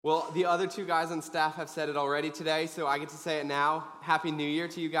Well, the other two guys on staff have said it already today, so I get to say it now. Happy New Year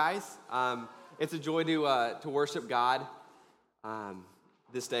to you guys. It's a joy to worship God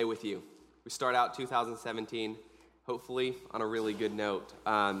this day with you. We start out 2017, hopefully on a really good note.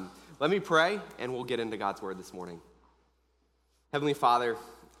 Let me pray, and we'll get into God's Word this morning. Heavenly Father,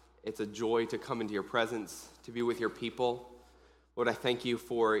 it's a joy to come into your presence, to be with your people. Lord, I thank you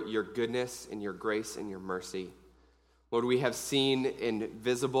for your goodness and your grace and your mercy. Lord, we have seen in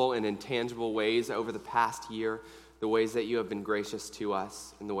visible and intangible ways over the past year the ways that you have been gracious to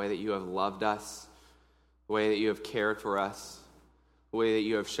us, and the way that you have loved us, the way that you have cared for us, the way that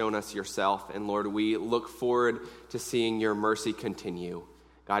you have shown us yourself. And Lord, we look forward to seeing your mercy continue.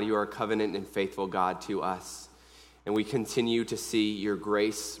 God, you are a covenant and faithful God to us, and we continue to see your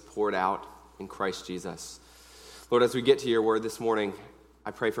grace poured out in Christ Jesus. Lord, as we get to your word this morning,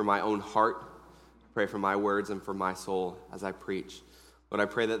 I pray for my own heart. Pray for my words and for my soul as I preach. Lord, I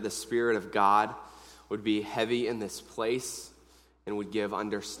pray that the Spirit of God would be heavy in this place and would give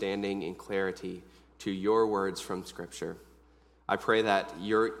understanding and clarity to your words from Scripture. I pray that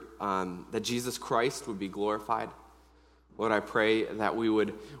that Jesus Christ would be glorified. Lord, I pray that we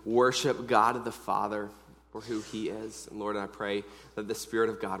would worship God the Father for who he is. And Lord, I pray that the Spirit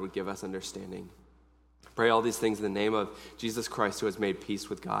of God would give us understanding. I pray all these things in the name of Jesus Christ, who has made peace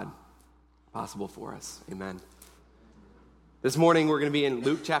with God possible for us. Amen. This morning we're going to be in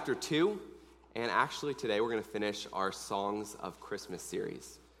Luke chapter 2, and actually today we're going to finish our Songs of Christmas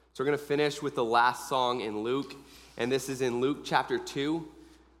series. So we're going to finish with the last song in Luke, and this is in Luke chapter 2,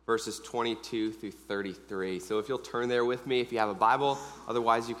 verses 22 through 33. So if you'll turn there with me, if you have a Bible,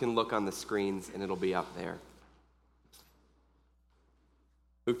 otherwise you can look on the screens and it'll be up there.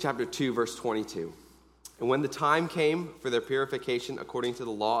 Luke chapter 2, verse 22. And when the time came for their purification according to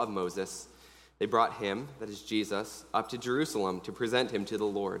the law of Moses, they brought him, that is Jesus, up to Jerusalem to present him to the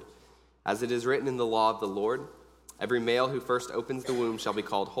Lord. As it is written in the law of the Lord, every male who first opens the womb shall be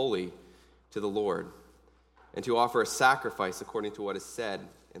called holy to the Lord, and to offer a sacrifice according to what is said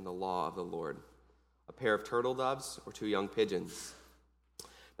in the law of the Lord, a pair of turtle doves or 2 young pigeons.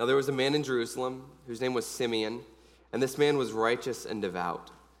 Now there was a man in Jerusalem whose name was Simeon, and this man was righteous and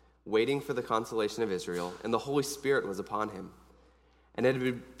devout, waiting for the consolation of Israel, and the Holy Spirit was upon him. And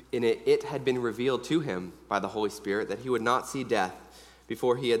it had been revealed to him by the Holy Spirit that he would not see death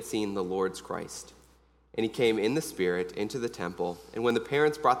before he had seen the Lord's Christ. And he came in the Spirit into the temple, and when the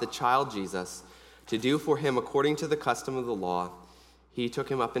parents brought the child Jesus to do for him according to the custom of the law, he took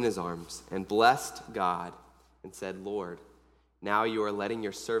him up in his arms and blessed God and said, Lord, now you are letting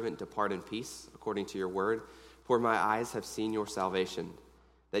your servant depart in peace according to your word, for my eyes have seen your salvation,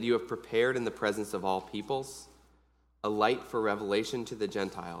 that you have prepared in the presence of all peoples a light for revelation to the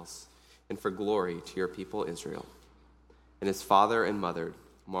Gentiles and for glory to your people Israel. And his father and mother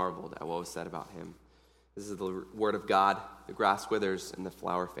marveled at what was said about him. This is the word of God. The grass withers and the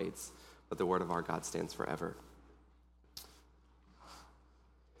flower fades, but the word of our God stands forever.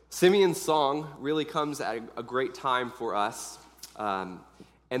 Simeon's song really comes at a great time for us. And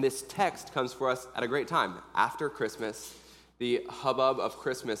this text comes for us at a great time. After Christmas, the hubbub of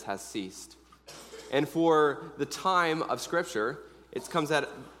Christmas has ceased. And for the time of Scripture, it comes at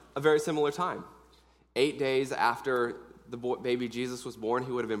a very similar time. 8 days after the baby Jesus was born,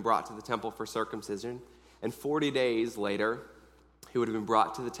 he would have been brought to the temple for circumcision. And 40 days later, he would have been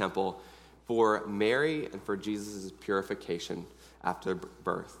brought to the temple for Mary and for Jesus' purification after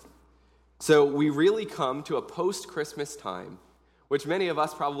birth. So we really come to a post-Christmas time, which many of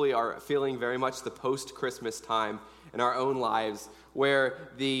us probably are feeling very much the post-Christmas time in our own lives, where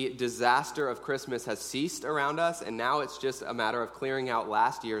the disaster of Christmas has ceased around us, and now it's just a matter of clearing out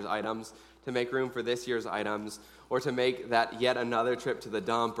last year's items to make room for this year's items, or to make that yet another trip to the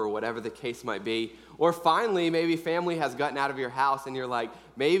dump, or whatever the case might be. Or finally, maybe family has gotten out of your house, and you're like,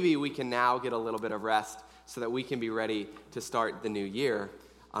 maybe we can now get a little bit of rest so that we can be ready to start the new year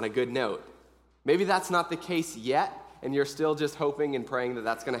on a good note. Maybe that's not the case yet, and you're still just hoping and praying that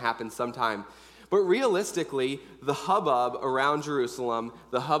that's going to happen sometime. But realistically, the hubbub around Jerusalem,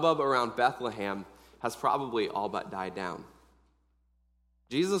 the hubbub around Bethlehem, has probably all but died down.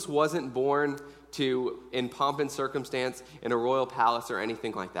 Jesus wasn't born in pomp and circumstance in a royal palace or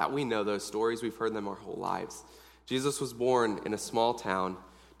anything like that. We know those stories. We've heard them our whole lives. Jesus was born in a small town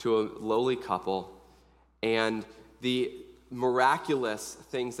to a lowly couple, and the miraculous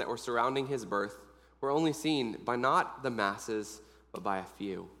things that were surrounding his birth were only seen by not the masses, but by a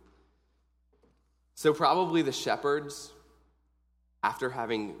few. So probably the shepherds, after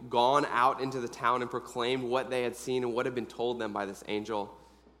having gone out into the town and proclaimed what they had seen and what had been told them by this angel,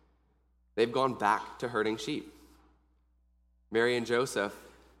 they've gone back to herding sheep. Mary and Joseph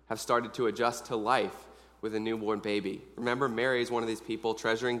have started to adjust to life with a newborn baby. Remember, Mary is one of these people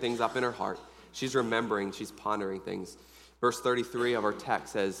treasuring things up in her heart. She's remembering, she's pondering things. Verse 33 of our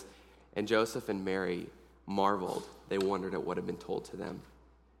text says, "And Joseph and Mary marveled. They wondered at what had been told to them."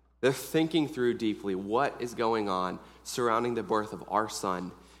 They're thinking through deeply what is going on surrounding the birth of our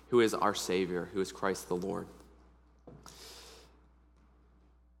son, who is our Savior, who is Christ the Lord.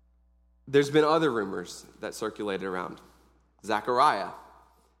 There's been other rumors that circulated around. Zechariah.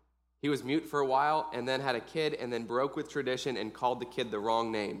 He was mute for a while and then had a kid and then broke with tradition and called the kid the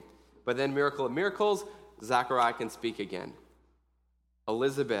wrong name. But then, miracle of miracles, Zechariah can speak again.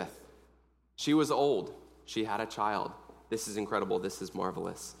 Elizabeth. She was old. She had a child. This is incredible. This is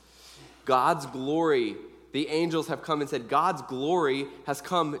marvelous. God's glory, the angels have come and said, God's glory has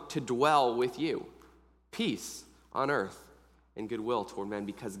come to dwell with you. Peace on earth and goodwill toward men,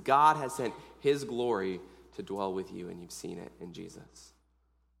 because God has sent his glory to dwell with you, and you've seen it in Jesus.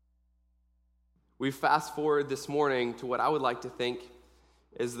 We fast forward this morning to what I would like to think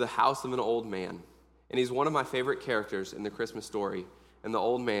is the house of an old man. And he's one of my favorite characters in the Christmas story, and the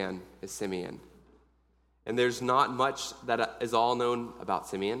old man is Simeon. And there's not much that is all known about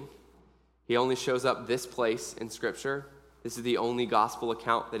Simeon. He only shows up this place in Scripture. This is the only gospel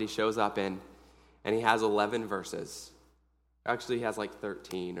account that he shows up in. And he has 11 verses. Actually, he has like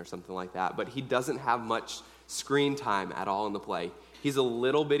 13 or something like that. But he doesn't have much screen time at all in the play. He's a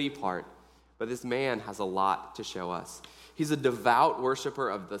little bitty part. But this man has a lot to show us. He's a devout worshiper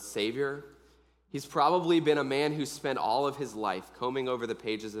of the Savior. He's probably been a man who spent all of his life combing over the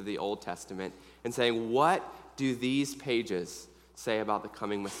pages of the Old Testament and saying, what do these pages say about the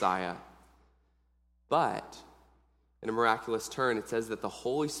coming Messiah? But in a miraculous turn, it says that the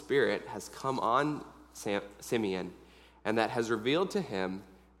Holy Spirit has come on Simeon and that has revealed to him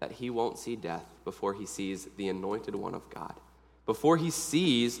that he won't see death before he sees the anointed one of God, before he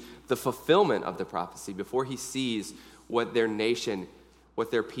sees the fulfillment of the prophecy, before he sees what their nation,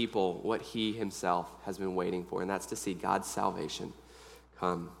 what their people, what he himself has been waiting for, and that's to see God's salvation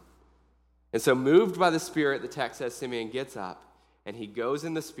come. And so, moved by the Spirit, the text says Simeon gets up and he goes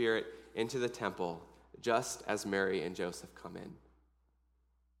in the Spirit into the temple, just as Mary and Joseph come in. And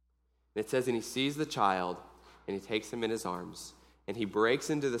it says, and he sees the child, and he takes him in his arms, and he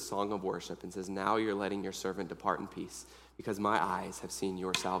breaks into the song of worship and says, now you're letting your servant depart in peace, because my eyes have seen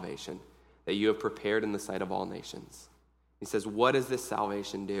your salvation, that you have prepared in the sight of all nations. He says, what does this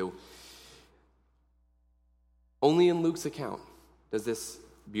salvation do? Only in Luke's account does this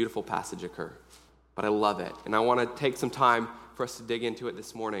beautiful passage occur, but I love it, and I want to take some time for us to dig into it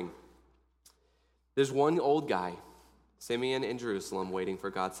this morning. There's one old guy, Simeon in Jerusalem, waiting for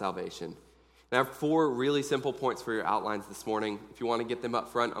God's salvation. And I have 4 really simple points for your outlines this morning. If you want to get them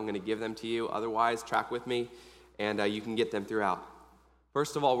up front, I'm going to give them to you. Otherwise, track with me, and you can get them throughout.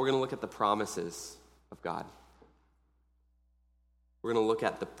 First of all, we're going to look at the promises of God. We're going to look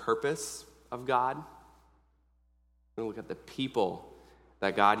at the purpose of God. We're going to look at the people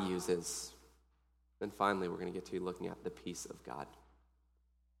that God uses. Then finally, we're going to get to looking at the peace of God.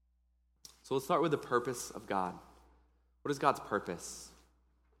 So let's start with the purpose of God. What is God's purpose?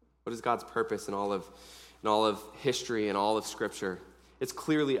 What is God's purpose in all of history and all of Scripture? It's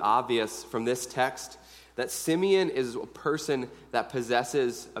clearly obvious from this text that Simeon is a person that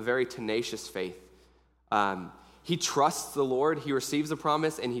possesses a very tenacious faith. He trusts the Lord, he receives a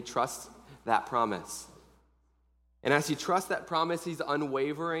promise, and he trusts that promise. And as he trusts that promise, he's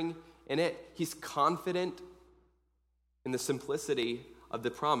unwavering in it. He's confident in the simplicity of the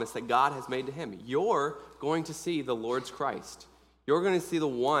promise that God has made to him. You're going to see the Lord's Christ. You're going to see the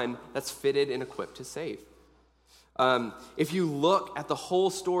one that's fitted and equipped to save. If you look at the whole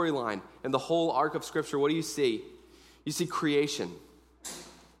storyline and the whole arc of Scripture, what do you see? You see creation.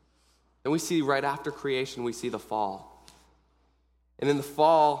 And we see right after creation, we see the fall. And in the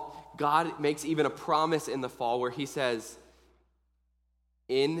fall, God makes even a promise in the fall where he says,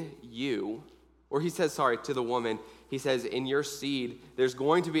 in you, or he says, to the woman, he says, in your seed, there's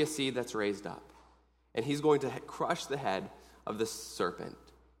going to be a seed that's raised up. And he's going to crush the head of the serpent.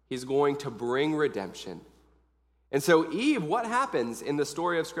 He's going to bring redemption. And so Eve, what happens in the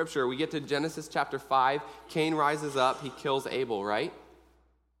story of Scripture? We get to Genesis chapter 5. Cain rises up. He kills Abel, right?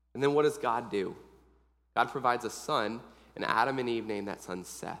 And then what does God do? God provides a son, and Adam and Eve name that son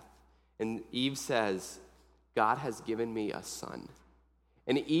Seth. And Eve says, God has given me a son.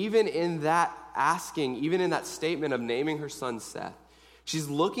 And even in that asking, even in that statement of naming her son Seth, she's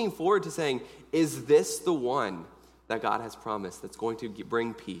looking forward to saying, is this the one that God has promised that's going to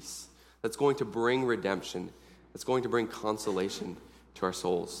bring peace, that's going to bring redemption, that's going to bring consolation to our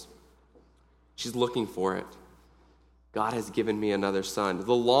souls? She's looking for it. God has given me another son.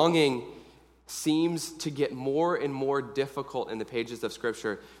 The longing seems to get more and more difficult in the pages of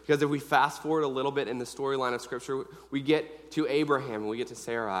Scripture, because if we fast forward a little bit in the storyline of Scripture, we get to Abraham and we get to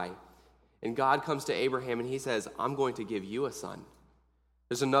Sarai. And God comes to Abraham and he says, I'm going to give you a son.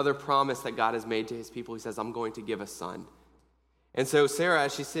 There's another promise that God has made to his people. He says, I'm going to give a son. And so Sarah,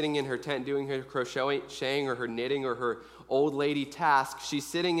 as she's sitting in her tent doing her crocheting or her knitting or her old lady task, she's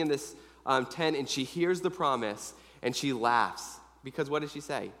sitting in this tent and she hears the promise and she laughs. Because what does she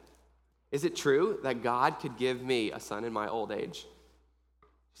say? Is it true that God could give me a son in my old age?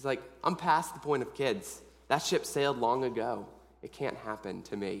 She's like, I'm past the point of kids. That ship sailed long ago. It can't happen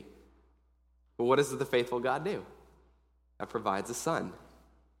to me. But what does the faithful God do? That provides a son.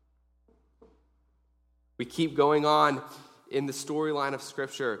 We keep going on in the storyline of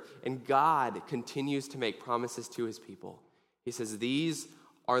Scripture, and God continues to make promises to his people. He says, these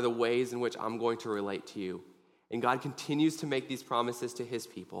are the ways in which I'm going to relate to you. And God continues to make these promises to his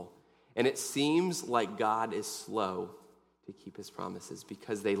people. And it seems like God is slow to keep his promises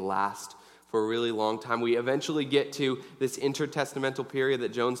because they last for a really long time. We eventually get to this intertestamental period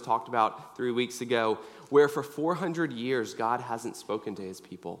that Jones talked about 3 weeks ago, where for 400 years, God hasn't spoken to his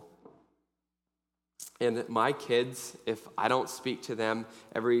people. And my kids, if I don't speak to them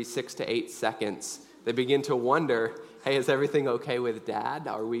every 6 to 8 seconds, they begin to wonder, hey, is everything okay with Dad?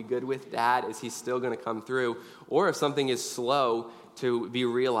 Are we good with Dad? Is he still going to come through? Or if something is slow to be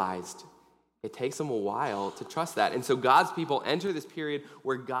realized, it takes them a while to trust that. And so God's people enter this period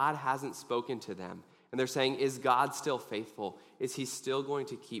where God hasn't spoken to them. And they're saying, is God still faithful? Is he still going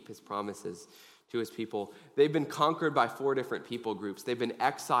to keep his promises to his people? They've been conquered by 4 different people groups. They've been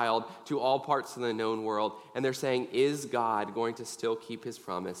exiled to all parts of the known world. And they're saying, is God going to still keep his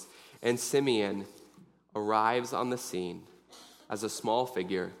promise? And Simeon arrives on the scene as a small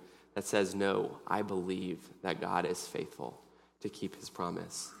figure that says, no, I believe that God is faithful to keep his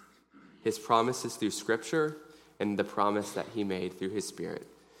promise. His promises through Scripture and the promise that he made through his Spirit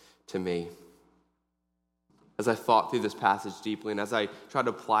to me. As I thought through this passage deeply and as I tried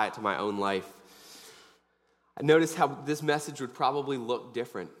to apply it to my own life, I noticed how this message would probably look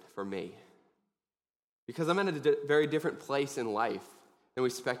different for me. Because I'm in a very different place in life than we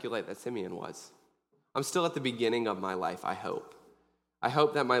speculate that Simeon was. I'm still at the beginning of my life, I hope. I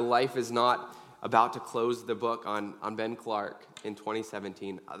hope that my life is not about to close the book on Ben Clark in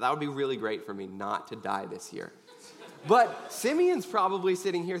 2017. That would be really great for me not to die this year. But Simeon's probably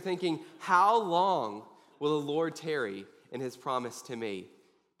sitting here thinking, how long will the Lord tarry in his promise to me?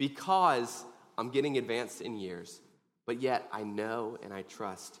 Because I'm getting advanced in years, but yet I know and I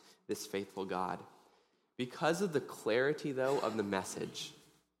trust this faithful God. Because of the clarity, though, of the message,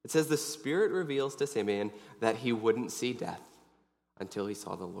 it says the Spirit reveals to Simeon that he wouldn't see death until he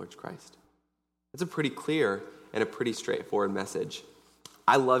saw the Lord Christ. It's a pretty clear and a pretty straightforward message.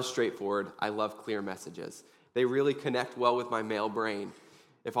 I love straightforward, I love clear messages. They really connect well with my male brain.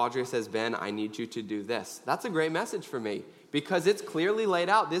 If Audrey says, Ben, I need you to do this, that's a great message for me because it's clearly laid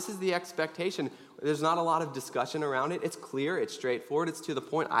out. This is the expectation. There's not a lot of discussion around it. It's clear, it's straightforward, it's to the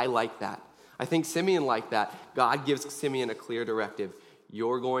point. I like that. I think Simeon liked that. God gives Simeon a clear directive.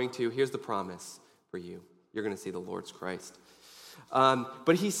 Here's the promise for you. You're going to see the Lord's Christ.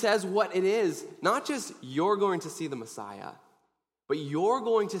 But he says what it is, not just you're going to see the Messiah, but you're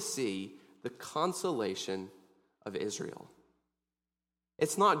going to see the consolation of Israel.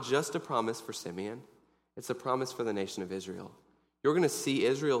 It's not just a promise for Simeon, it's a promise for the nation of Israel. You're going to see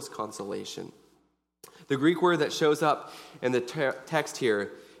Israel's consolation. The Greek word that shows up in the text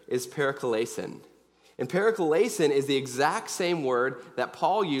here is paraklesin. And paraklesin is the exact same word that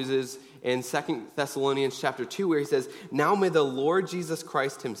Paul uses in 2 Thessalonians chapter 2, where he says, now may the Lord Jesus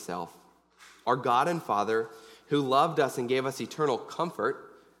Christ himself, our God and Father, who loved us and gave us eternal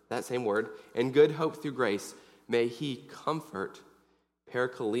comfort, that same word, and good hope through grace, may he comfort,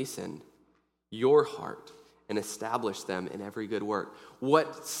 paraklesin, your heart, and establish them in every good work.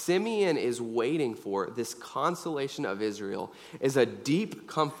 What Simeon is waiting for, this consolation of Israel, is a deep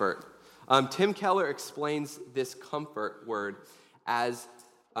comfort. Tim Keller explains this comfort word as,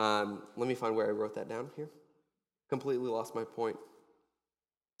 let me find where I wrote that down here. Completely lost my point.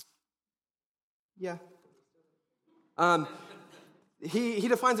 Yeah. He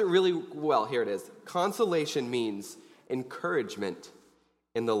defines it really well. Here it is. Consolation means encouragement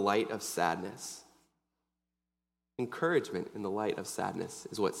in the light of sadness. Encouragement in the light of sadness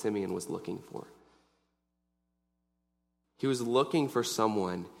is what Simeon was looking for. He was looking for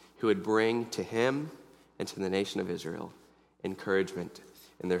someone who would bring to him and to the nation of Israel encouragement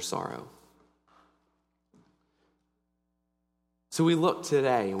in their sorrow. So we look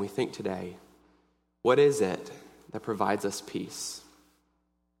today and we think today, what is it that provides us peace.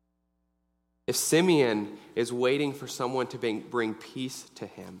 If Simeon is waiting for someone to bring peace to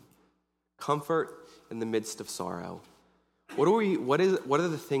him, comfort in the midst of sorrow, what are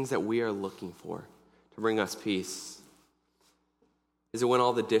the things that we are looking for to bring us peace? Is it when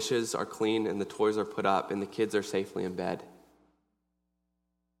all the dishes are clean and the toys are put up and the kids are safely in bed?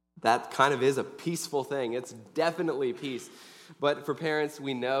 That kind of is a peaceful thing. It's definitely peace. But for parents,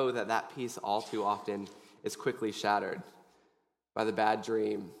 we know that peace all too often is quickly shattered by the bad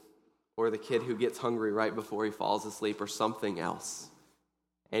dream or the kid who gets hungry right before he falls asleep or something else.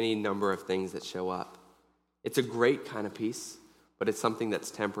 Any number of things that show up. It's a great kind of peace, but it's something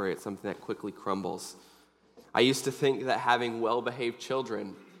that's temporary. It's something that quickly crumbles. I used to think that having well-behaved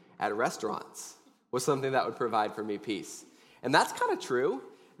children at restaurants was something that would provide for me peace. And that's kind of true.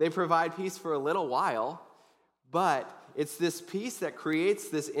 They provide peace for a little while, but it's this peace that creates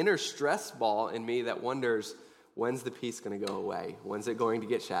this inner stress ball in me that wonders, when's the peace going to go away? When's it going to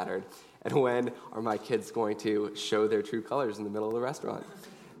get shattered? And when are my kids going to show their true colors in the middle of the restaurant?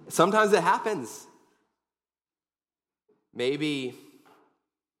 Sometimes it happens. Maybe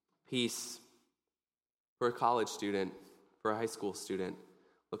peace for a college student, for a high school student,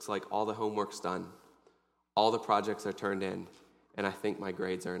 looks like all the homework's done, all the projects are turned in, and I think my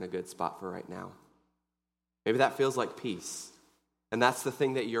grades are in a good spot for right now. Maybe that feels like peace, and that's the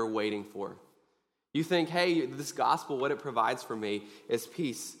thing that you're waiting for. You think, hey, this gospel, what it provides for me is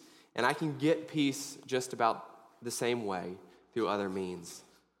peace, and I can get peace just about the same way through other means.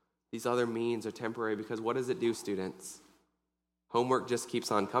 These other means are temporary because what does it do, students? Homework just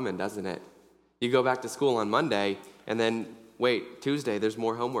keeps on coming, doesn't it? You go back to school on Monday, and then, wait, Tuesday, there's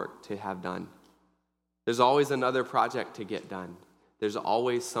more homework to have done. There's always another project to get done. There's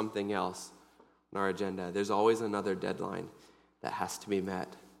always something else on our agenda. There's always another deadline that has to be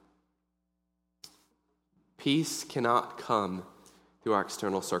met. Peace cannot come through our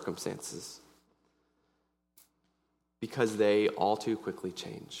external circumstances because they all too quickly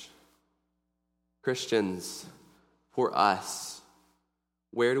change. Christians, for us,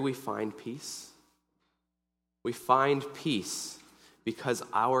 where do we find peace? We find peace because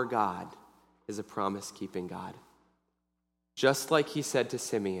our God is a promise-keeping God. Just like he said to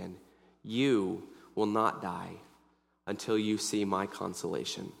Simeon, you will not die until you see my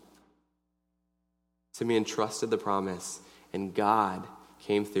consolation. Simeon trusted the promise, and God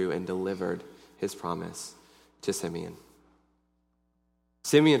came through and delivered his promise to Simeon.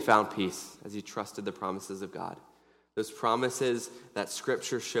 Simeon found peace as he trusted the promises of God. Those promises that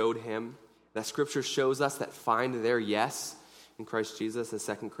Scripture showed him, that Scripture shows us that find their yes in Christ Jesus, as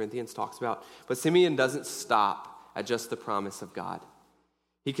 2 Corinthians talks about. But Simeon doesn't stop at just the promise of God.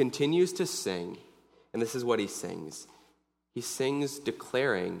 He continues to sing, and this is what he sings. He sings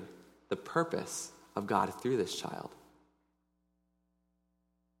declaring the purpose of God through this child.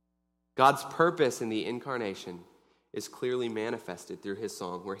 God's purpose in the incarnation is clearly manifested through his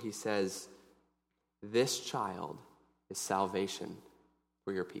song, where he says, this child is salvation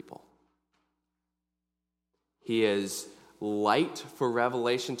for your people. He is light for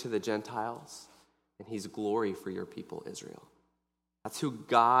revelation to the Gentiles, and he's glory for your people, Israel. That's who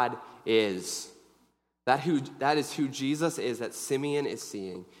God is. That is who Jesus is, that Simeon is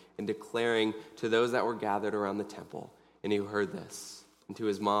seeing and declaring to those that were gathered around the temple and who heard this, and to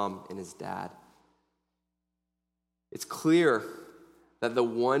his mom and his dad. It's clear that the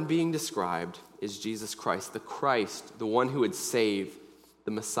one being described is Jesus Christ, the one who would save,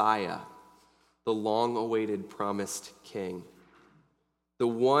 the Messiah, the long-awaited promised King, the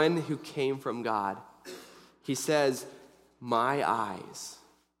one who came from God. He says, my eyes,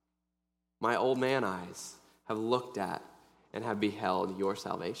 my old man eyes, have looked at and have beheld your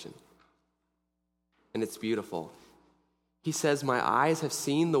salvation. And it's beautiful. He says, my eyes have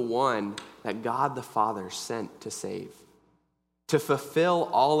seen the one that God the Father sent to save, to fulfill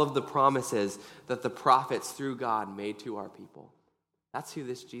all of the promises that the prophets through God made to our people. That's who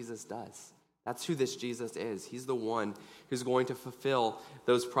this Jesus does. That's who this Jesus is. He's the one who's going to fulfill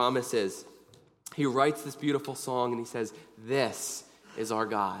those promises. He writes this beautiful song and he says, this is our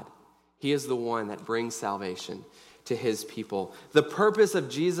God. He is the one that brings salvation to his people. The purpose of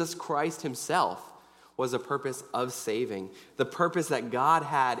Jesus Christ himself was a purpose of saving. The purpose that God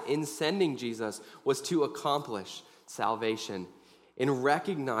had in sending Jesus was to accomplish salvation. In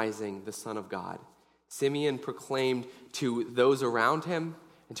recognizing the Son of God, Simeon proclaimed to those around him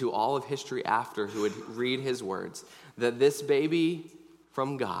and to all of history after who would read his words that this baby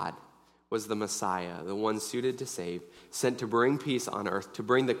from God was the Messiah, the one suited to save, sent to bring peace on earth, to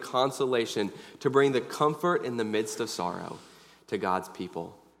bring the consolation, to bring the comfort in the midst of sorrow to God's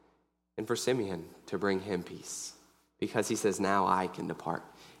people, and for Simeon to bring him peace. because he says, now I can depart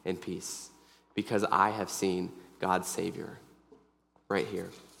in peace because I have seen God's Savior right here.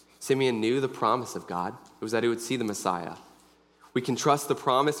 Simeon knew the promise of God. It was that he would see the Messiah. We can trust the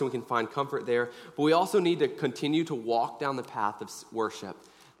promise and we can find comfort there, but we also need to continue to walk down the path of worship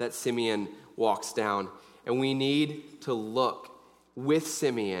that Simeon walks down. And we need to look with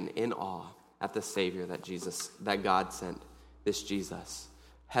Simeon in awe at the Savior that God sent, this Jesus.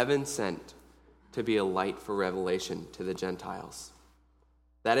 Heaven sent to be a light for revelation to the Gentiles.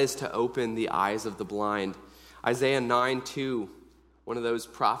 That is to open the eyes of the blind. Isaiah 9:2, one of those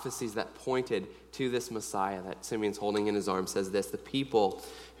prophecies that pointed to this Messiah that Simeon's holding in his arms, says this: the people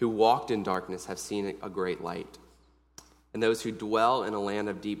who walked in darkness have seen a great light. And those who dwell in a land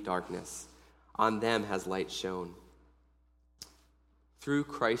of deep darkness, on them has light shone. Through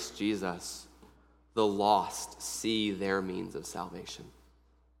Christ Jesus, the lost see their means of salvation.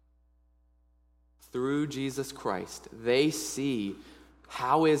 Through Jesus Christ, they see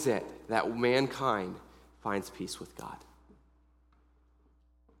how is it that mankind finds peace with God.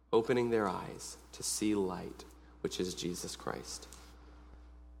 Opening their eyes to see light, which is Jesus Christ.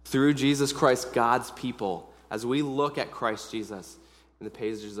 Through Jesus Christ, God's people, as we look at Christ Jesus in the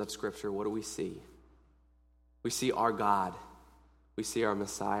pages of Scripture, what do we see? We see our God. We see our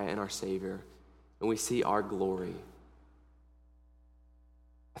Messiah and our Savior. And we see our glory.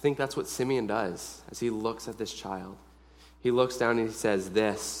 I think that's what Simeon does as he looks at this child. He looks down and he says,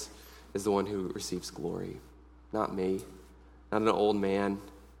 this is the one who receives glory. Not me, not an old man,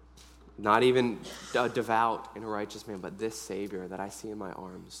 not even a devout and a righteous man, but this Savior that I see in my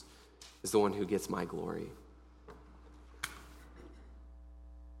arms is the one who gets my glory.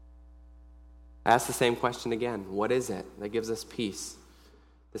 I ask the same question again. What is it that gives us peace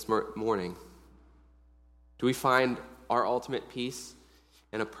this morning? Do we find our ultimate peace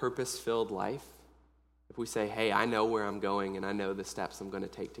in a purpose-filled life? If we say, hey, I know where I'm going and I know the steps I'm going to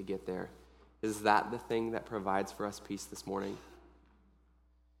take to get there, is that the thing that provides for us peace this morning?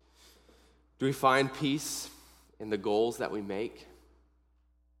 Do we find peace in the goals that we make?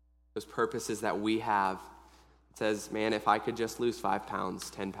 Those purposes that we have. It says, man, if I could just lose 5 pounds,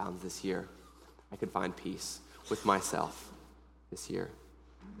 10 pounds this year, I could find peace with myself this year.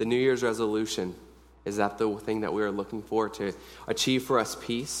 The New Year's resolution, is that the thing that we are looking for to achieve for us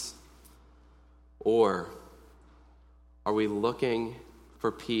peace? Or are we looking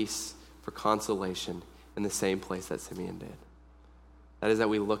for peace, for consolation in the same place that Simeon did? That is that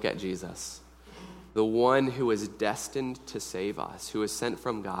we look at Jesus, the one who is destined to save us, who is sent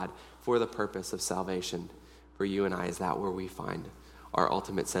from God for the purpose of salvation. For you and I, is that where we find our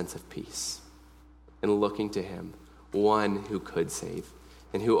ultimate sense of peace? And looking to him, one who could save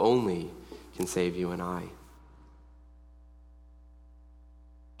and who only can save you and I.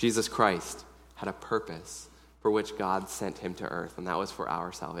 Jesus Christ had a purpose for which God sent him to earth, and that was for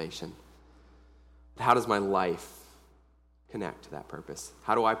our salvation. But how does my life connect to that purpose?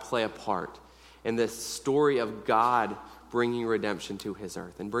 How do I play a part in this story of God bringing redemption to his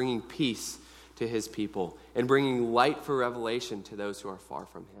earth and bringing peace to his people and bringing light for revelation to those who are far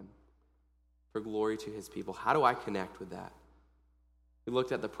from him, for glory to his people? How do I connect with that? We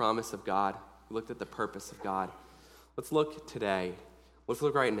looked at the promise of God. We looked at the purpose of God. Let's look today. Let's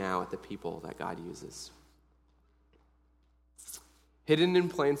look right now at the people that God uses. Hidden in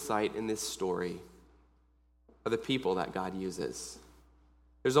plain sight in this story are the people that God uses.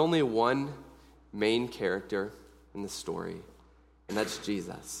 There's only one main character in the story, and that's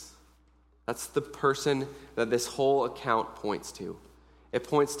Jesus. That's the person that this whole account points to. It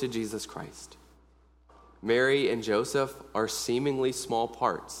points to Jesus Christ. Mary and Joseph are seemingly small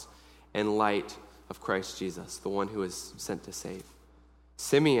parts in light of Christ Jesus, the one who is sent to save.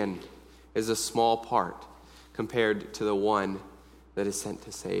 Simeon is a small part compared to the one that is sent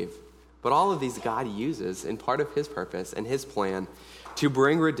to save. But all of these God uses in part of his purpose and his plan to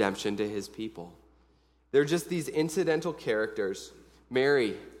bring redemption to his people. They're just these incidental characters.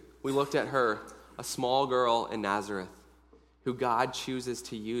 Mary, we looked at her, a small girl in Nazareth, who God chooses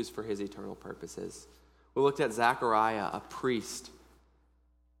to use for his eternal purposes. We looked at Zechariah, a priest.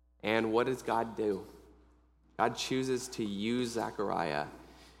 And what does God do? God chooses to use Zechariah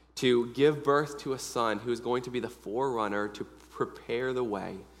to give birth to a son who is going to be the forerunner to prepare the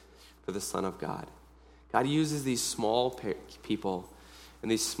way for the Son of God. God uses these small people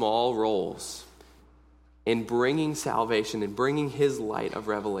and these small roles in bringing salvation and bringing his light of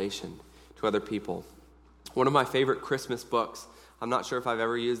revelation to other people. One of my favorite Christmas books, I'm not sure if I've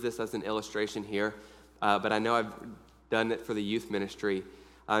ever used this as an illustration here, but I know I've done it for the youth ministry.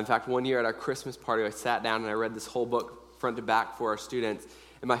 In fact, one year at our Christmas party, I sat down and I read this whole book front to back for our students.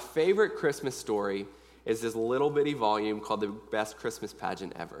 And my favorite Christmas story is this little bitty volume called The Best Christmas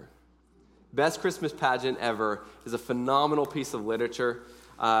Pageant Ever. Best Christmas Pageant Ever is a phenomenal piece of literature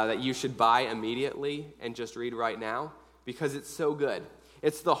that you should buy immediately and just read right now because it's so good.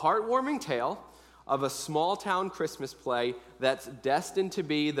 It's the heartwarming tale of a small-town Christmas play that's destined to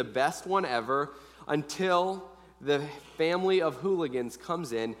be the best one ever until the family of hooligans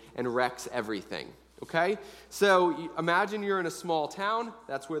comes in and wrecks everything, okay? So imagine you're in a small town.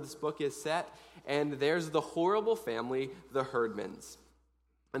 That's where this book is set. And there's the horrible family, the Herdmans.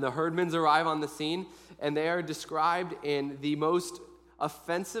 And the Herdmans arrive on the scene, and they are described in the most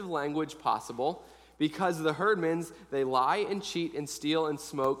offensive language possible because the Herdmans, they lie and cheat and steal and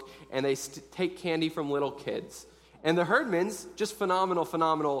smoke, and they take candy from little kids. And the Herdmans, just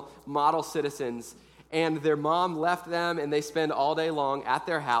phenomenal model citizens, and their mom left them, and they spend all day long at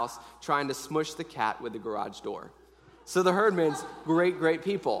their house trying to smush the cat with the garage door. So the Herdmans, great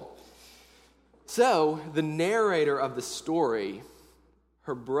people. So the narrator of the story,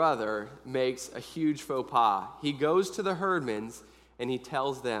 her brother, makes a huge faux pas. He goes to the Herdmans, and he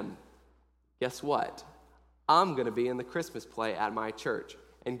tells them, guess what? I'm going to be in the Christmas play at my church.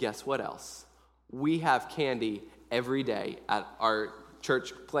 And guess what else? We have candy every day at our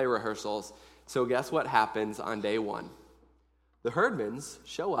church play rehearsals. So guess what happens on day one? The Herdmans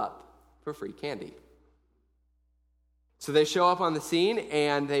show up for free candy. So they show up on the scene,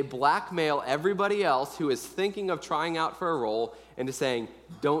 and they blackmail everybody else who is thinking of trying out for a role into saying,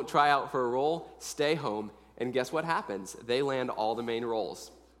 don't try out for a role, stay home. And guess what happens? They land all the main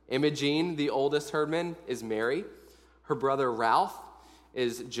roles. Imogene, the oldest Herdman, is Mary. Her brother Ralph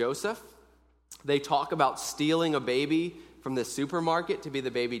is Joseph. They talk about stealing a baby from the supermarket to be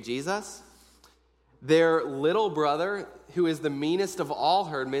the baby Jesus. Their little brother, who is the meanest of all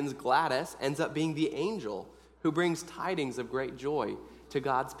Herdmans, Gladys, ends up being the angel who brings tidings of great joy to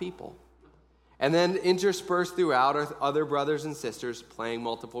God's people. And then interspersed throughout are other brothers and sisters playing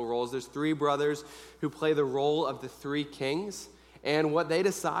multiple roles. There's 3 brothers who play the role of the 3 kings. And what they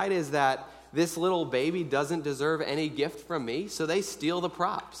decide is that this little baby doesn't deserve any gift from me, so they steal the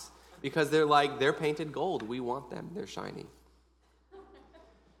props because they're painted gold. We want them. They're shiny.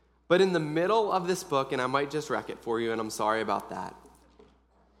 But in the middle of this book, and I might just wreck it for you, and I'm sorry about that,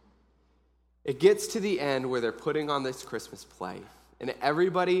 it gets to the end where they're putting on this Christmas play. And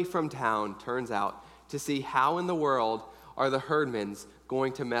everybody from town turns out to see how in the world are the Herdmans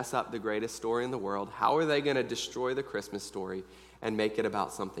going to mess up the greatest story in the world. How are they going to destroy the Christmas story and make it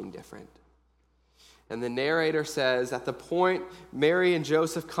about something different? And the narrator says, at the point Mary and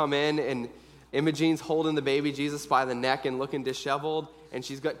Joseph come in, and Imogene's holding the baby Jesus by the neck and looking disheveled, and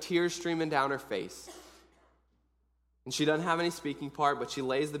she's got tears streaming down her face. And she doesn't have any speaking part, but she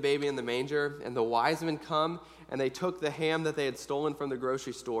lays the baby in the manger, and the wise men come, and they took the ham that they had stolen from the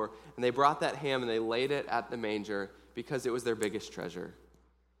grocery store, and they brought that ham and they laid it at the manger because it was their biggest treasure.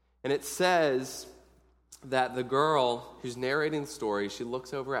 And it says that the girl who's narrating the story, she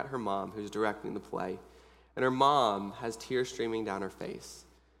looks over at her mom who's directing the play, and her mom has tears streaming down her face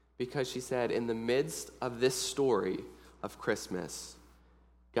because she said, in the midst of this story of Christmas,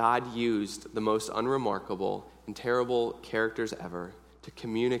 God used the most unremarkable and terrible characters ever to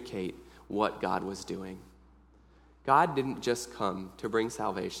communicate what God was doing. God didn't just come to bring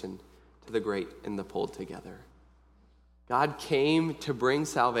salvation to the great and the pulled together. God came to bring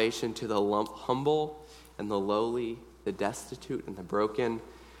salvation to the humble and the lowly, the destitute and the broken,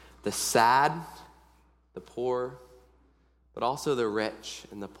 the sad, the poor, but also the rich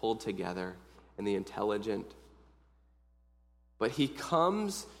and the pulled together and the intelligent. But he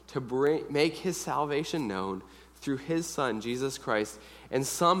comes to make his salvation known through his Son, Jesus Christ. And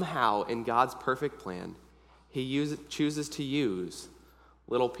somehow, in God's perfect plan, he chooses to use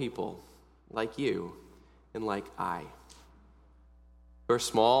little people like you and like I. We're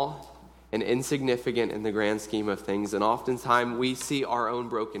small and insignificant in the grand scheme of things, and oftentimes we see our own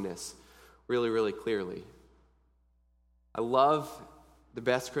brokenness really clearly. I love the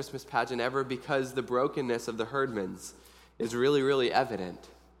Best Christmas Pageant Ever because the brokenness of the Herdmans is really evident.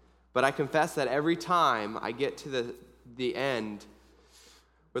 But I confess that every time I get to the end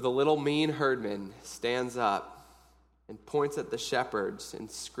where the little mean herdman stands up and points at the shepherds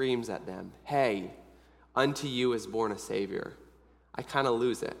and screams at them, "Hey, unto you is born a Savior," I kind of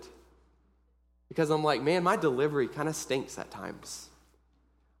lose it. Because I'm like, man, my delivery kind of stinks at times.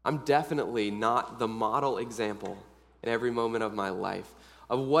 I'm definitely not the model example in every moment of my life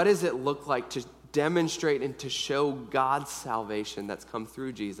of what does it look like to demonstrate and to show God's salvation that's come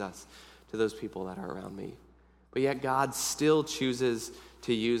through Jesus to those people that are around me. But yet God still chooses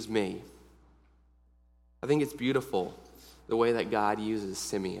to use me. I think it's beautiful the way that God uses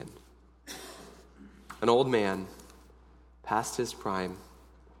Simeon. an old man past his prime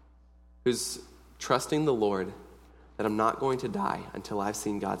who's trusting the Lord that I'm not going to die until I've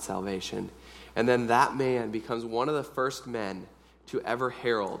seen God's salvation. And then that man becomes one of the first men to ever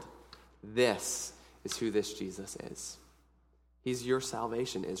herald, this is who this Jesus is. He's your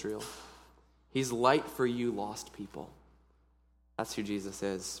salvation, Israel. He's light for you lost people. That's who Jesus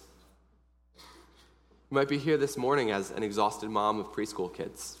is. You might be here this morning as an exhausted mom of preschool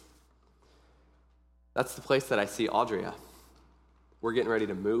kids. That's the place that I see Audria. We're getting ready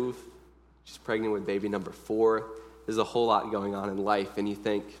to move. She's pregnant with baby number 4. There's a whole lot going on in life, and you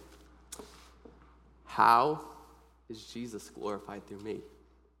think, how is Jesus glorified through me?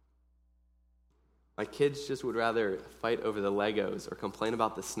 My kids just would rather fight over the Legos or complain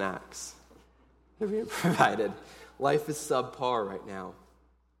about the snacks they're being provided. Life is subpar right now.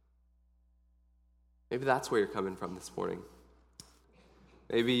 Maybe that's where you're coming from this morning.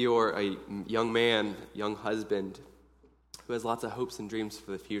 Maybe you're a young man, young husband who has lots of hopes and dreams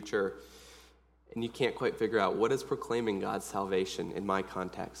for the future, and you can't quite figure out, what does proclaiming God's salvation in my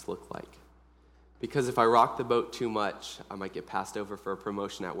context look like? Because if I rock the boat too much, I might get passed over for a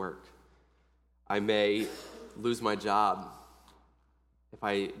promotion at work. I may lose my job if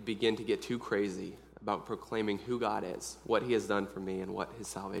I begin to get too crazy about proclaiming who God is, what he has done for me, and what his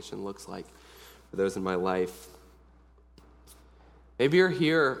salvation looks like for those in my life. Maybe you're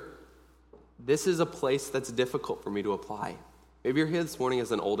here, this is a place that's difficult for me to apply. Maybe you're here this morning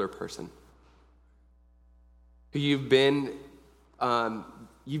as an older person who you've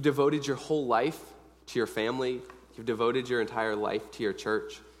devoted your whole life to your family, you've devoted your entire life to your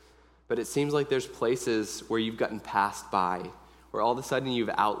church, but it seems like there's places where you've gotten passed by, where all of a sudden you've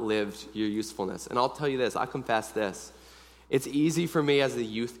outlived your usefulness. And I'll tell you this, I confess this, it's easy for me as the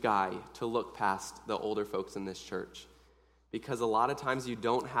youth guy to look past the older folks in this church, because a lot of times you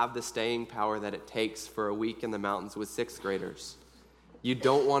don't have the staying power that it takes for a week in the mountains with 6th graders. You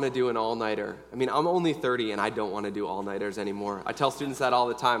don't want to do an all-nighter. I mean, I'm only 30 and I don't want to do all-nighters anymore. I tell students that all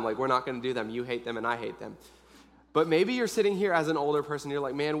the time, like, we're not going to do them. You hate them and I hate them. But maybe you're sitting here as an older person, you're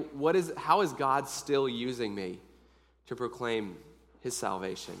like, man, how is God still using me to proclaim his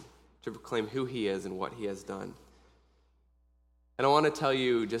salvation, to proclaim who he is and what he has done? And I want to tell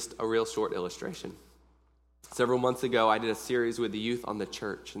you just a real short illustration. Several months ago, I did a series with the youth on the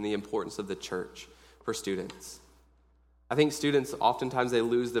church and the importance of the church for students. I think students, oftentimes they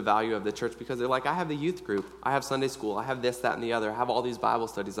lose the value of the church because they're like, I have the youth group, I have Sunday school, I have this, that, and the other, I have all these Bible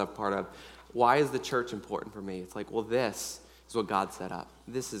studies I'm part of. Why is the church important for me? It's like, well, this is what God set up.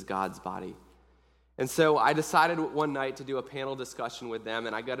 This is God's body. And so I decided one night to do a panel discussion with them,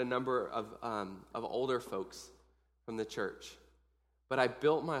 and I got a number of older folks from the church. But I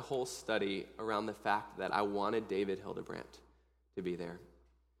built my whole study around the fact that I wanted David Hildebrandt to be there.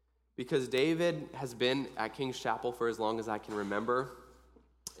 Because David has been at King's Chapel for as long as I can remember.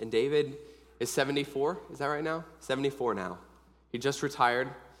 And David is 74, is that right now? 74 now. He just retired,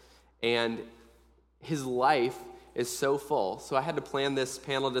 and his life is so full. So I had to plan this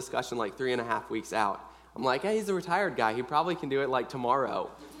panel discussion like 3.5 weeks out. I'm like, hey, he's a retired guy. He probably can do it like tomorrow.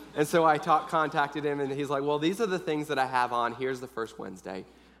 And so I contacted him, and he's like, well, these are the things that I have on. Here's the first Wednesday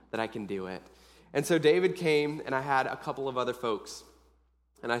that I can do it. And so David came, and I had a couple of other folks.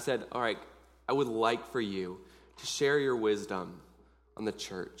 And I said, all right, I would like for you to share your wisdom on the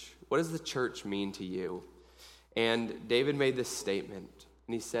church. What does the church mean to you? And David made this statement,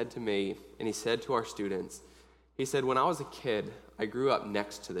 and he said to me, and he said to our students, he said, when I was a kid, I grew up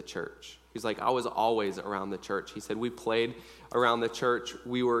next to the church. He's like, I was always around the church. He said, we played around the church.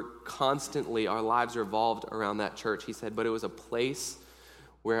 We were constantly, our lives revolved around that church. He said, but it was a place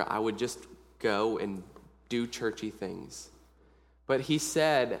where I would just go and do churchy things. But he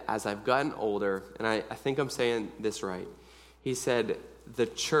said, as I've gotten older, and I think I'm saying this right, he said, the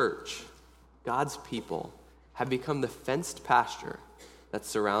church, God's people, have become the fenced pasture that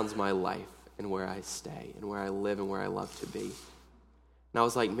surrounds my life and where I stay and where I live and where I love to be. And I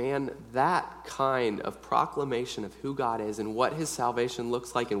was like, man, that kind of proclamation of who God is and what his salvation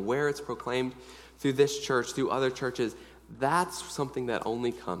looks like and where it's proclaimed through this church, through other churches, that's something that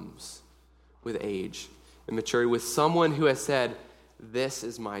only comes with age and maturity, with someone who has said, this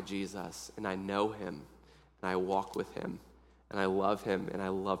is my Jesus, and I know him, and I walk with him, and I love him, and I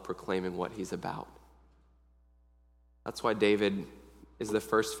love proclaiming what he's about. That's why David is the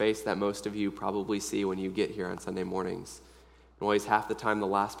first face that most of you probably see when you get here on Sunday mornings, and why he's half the time the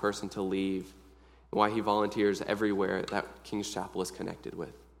last person to leave, and why he volunteers everywhere that King's Chapel is connected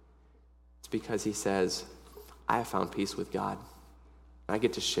with. It's because he says, I have found peace with God. And I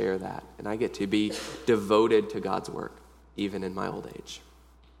get to share that, and I get to be devoted to God's work, even in my old age.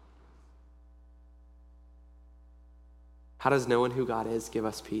 How does knowing who God is give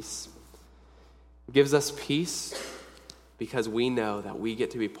us peace? It gives us peace because we know that we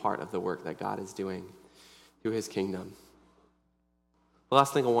get to be part of the work that God is doing through his kingdom. The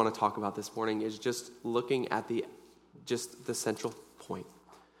last thing I want to talk about this morning is just looking at the central point.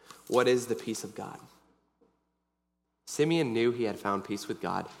 What is the peace of God? Simeon knew he had found peace with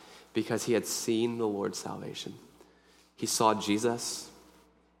God because he had seen the Lord's salvation. He saw Jesus,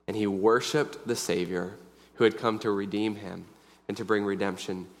 and he worshiped the Savior who had come to redeem him and to bring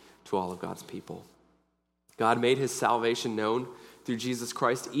redemption to all of God's people. God made his salvation known through Jesus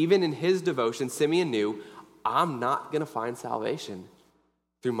Christ. Even in his devotion, Simeon knew, I'm not going to find salvation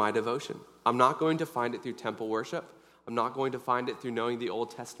through my devotion. I'm not going to find it through temple worship. I'm not going to find it through knowing the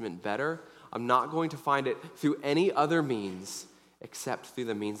Old Testament better. I'm not going to find it through any other means except through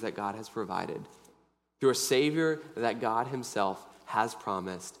the means that God has provided, through a Savior that God himself has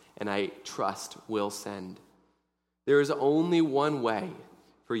promised and I trust will send. There is only one way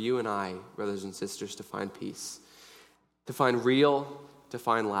for you and I, brothers and sisters, to find peace, to find real, to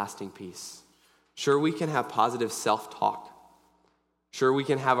find lasting peace. Sure, we can have positive self-talk. Sure, we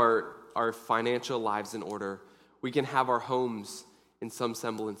can have our financial lives in order. We can have our homes in some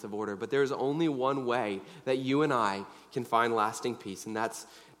semblance of order. But there's only one way that you and I can find lasting peace, and that's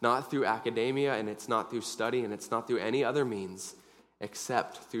not through academia, and it's not through study, and it's not through any other means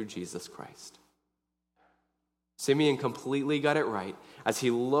except through Jesus Christ. Simeon completely got it right as he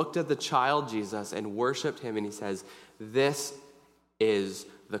looked at the child Jesus and worshiped him, and he says, this is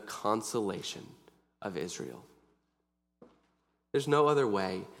the consolation of Israel. There's no other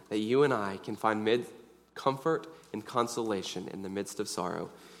way that you and I can find comfort and consolation in the midst of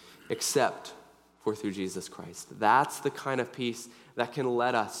sorrow except for through Jesus Christ. That's the kind of peace that can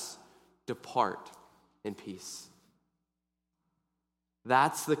let us depart in peace.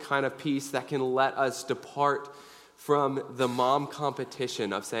 That's the kind of peace that can let us depart from the mom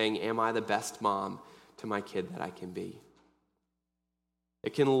competition of saying, am I the best mom to my kid that I can be?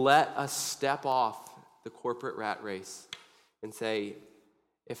 It can let us step off the corporate rat race and say,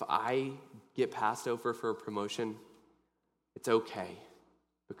 if I get passed over for a promotion, it's okay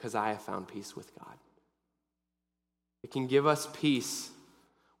because I have found peace with God. It can give us peace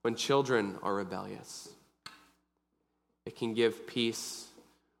when children are rebellious. It can give peace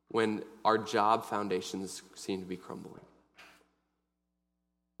when our job foundations seem to be crumbling.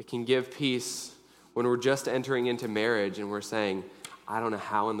 It can give peace when we're just entering into marriage and we're saying, I don't know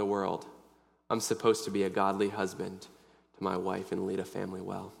how in the world I'm supposed to be a godly husband to my wife and lead a family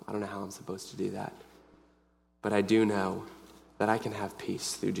well. I don't know how I'm supposed to do that. But I do know that I can have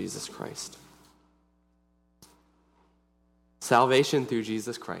peace through Jesus Christ. Salvation through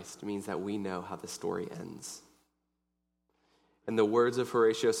Jesus Christ means that we know how the story ends. In the words of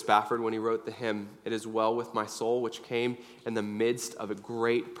Horatio Spafford when he wrote the hymn, "It is well with my soul," which came in the midst of a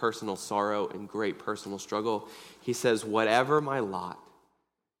great personal sorrow and great personal struggle, he says, "Whatever my lot,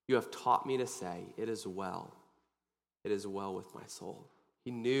 you have taught me to say, it is well. It is well with my soul."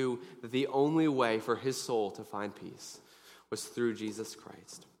 He knew that the only way for his soul to find peace was through Jesus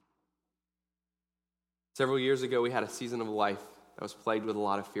Christ. Several years ago, we had a season of life that was plagued with a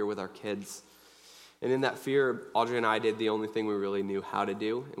lot of fear with our kids. And in that fear, Audrey and I did the only thing we really knew how to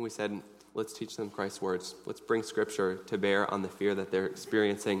do. And we said, let's teach them Christ's words. Let's bring Scripture to bear on the fear that they're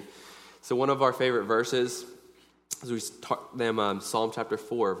experiencing. So one of our favorite verses is we taught them Psalm chapter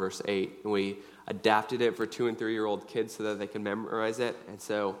 4, verse 8. And we adapted it for 2- and 3-year-old kids so that they can memorize it. And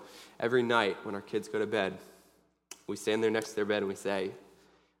so every night when our kids go to bed, we stand there next to their bed and we say, all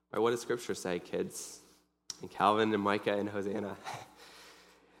right, what does Scripture say, kids? And Calvin and Micah and Hosanna,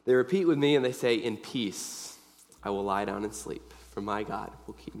 they repeat with me and they say, "In peace I will lie down and sleep, for my God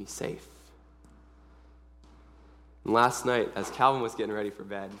will keep me safe." And last night, as Calvin was getting ready for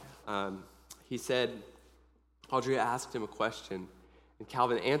bed, he said, Audrey asked him a question, and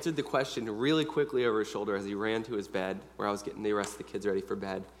Calvin answered the question really quickly over his shoulder as he ran to his bed, where I was getting the rest of the kids ready for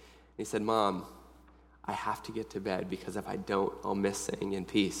bed. And he said, "Mom, I have to get to bed because if I don't, I'll miss saying in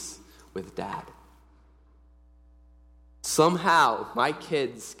peace with Dad." Somehow, my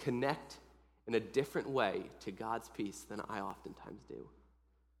kids connect in a different way to God's peace than I oftentimes do.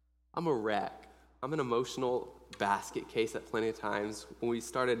 I'm a wreck. I'm an emotional basket case at plenty of times. When we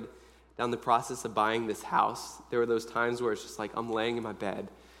started down the process of buying this house, there were those times where it's just like I'm laying in my bed,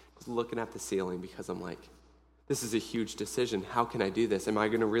 just looking at the ceiling because I'm like, this is a huge decision. How can I do this? Am I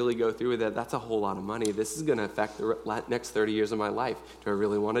going to really go through with it? That's a whole lot of money. This is going to affect the next 30 years of my life. Do I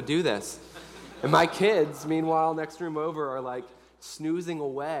really want to do this? And my kids, meanwhile, next room over, are like snoozing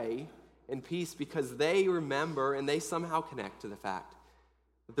away in peace because they remember and they somehow connect to the fact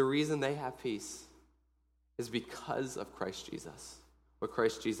that the reason they have peace is because of Christ Jesus, what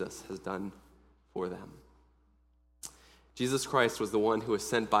Christ Jesus has done for them. Jesus Christ was the one who was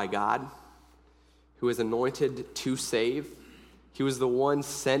sent by God, who was anointed to save. He was the one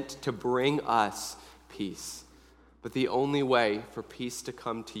sent to bring us peace. But the only way for peace to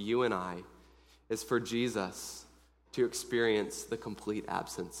come to you and I is for Jesus to experience the complete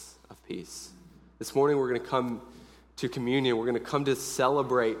absence of peace. This morning we're going to come to communion. We're going to come to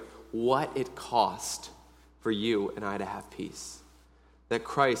celebrate what it cost for you and I to have peace. That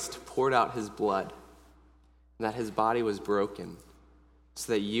Christ poured out his blood, and that his body was broken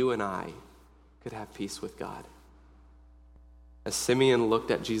so that you and I could have peace with God. As Simeon looked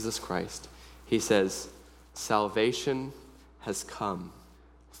at Jesus Christ, he says, salvation has come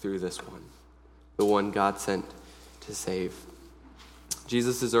through this one, the one God sent to save.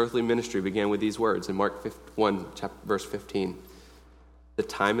 Jesus' earthly ministry began with these words in Mark 1, verse 15. The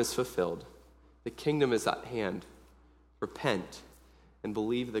time is fulfilled. The kingdom is at hand. Repent and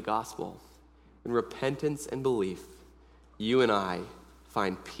believe the gospel. In repentance and belief, you and I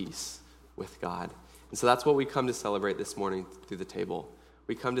find peace with God. And so that's what we come to celebrate this morning through the table.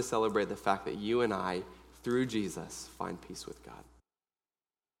 We come to celebrate the fact that you and I, through Jesus, find peace with God.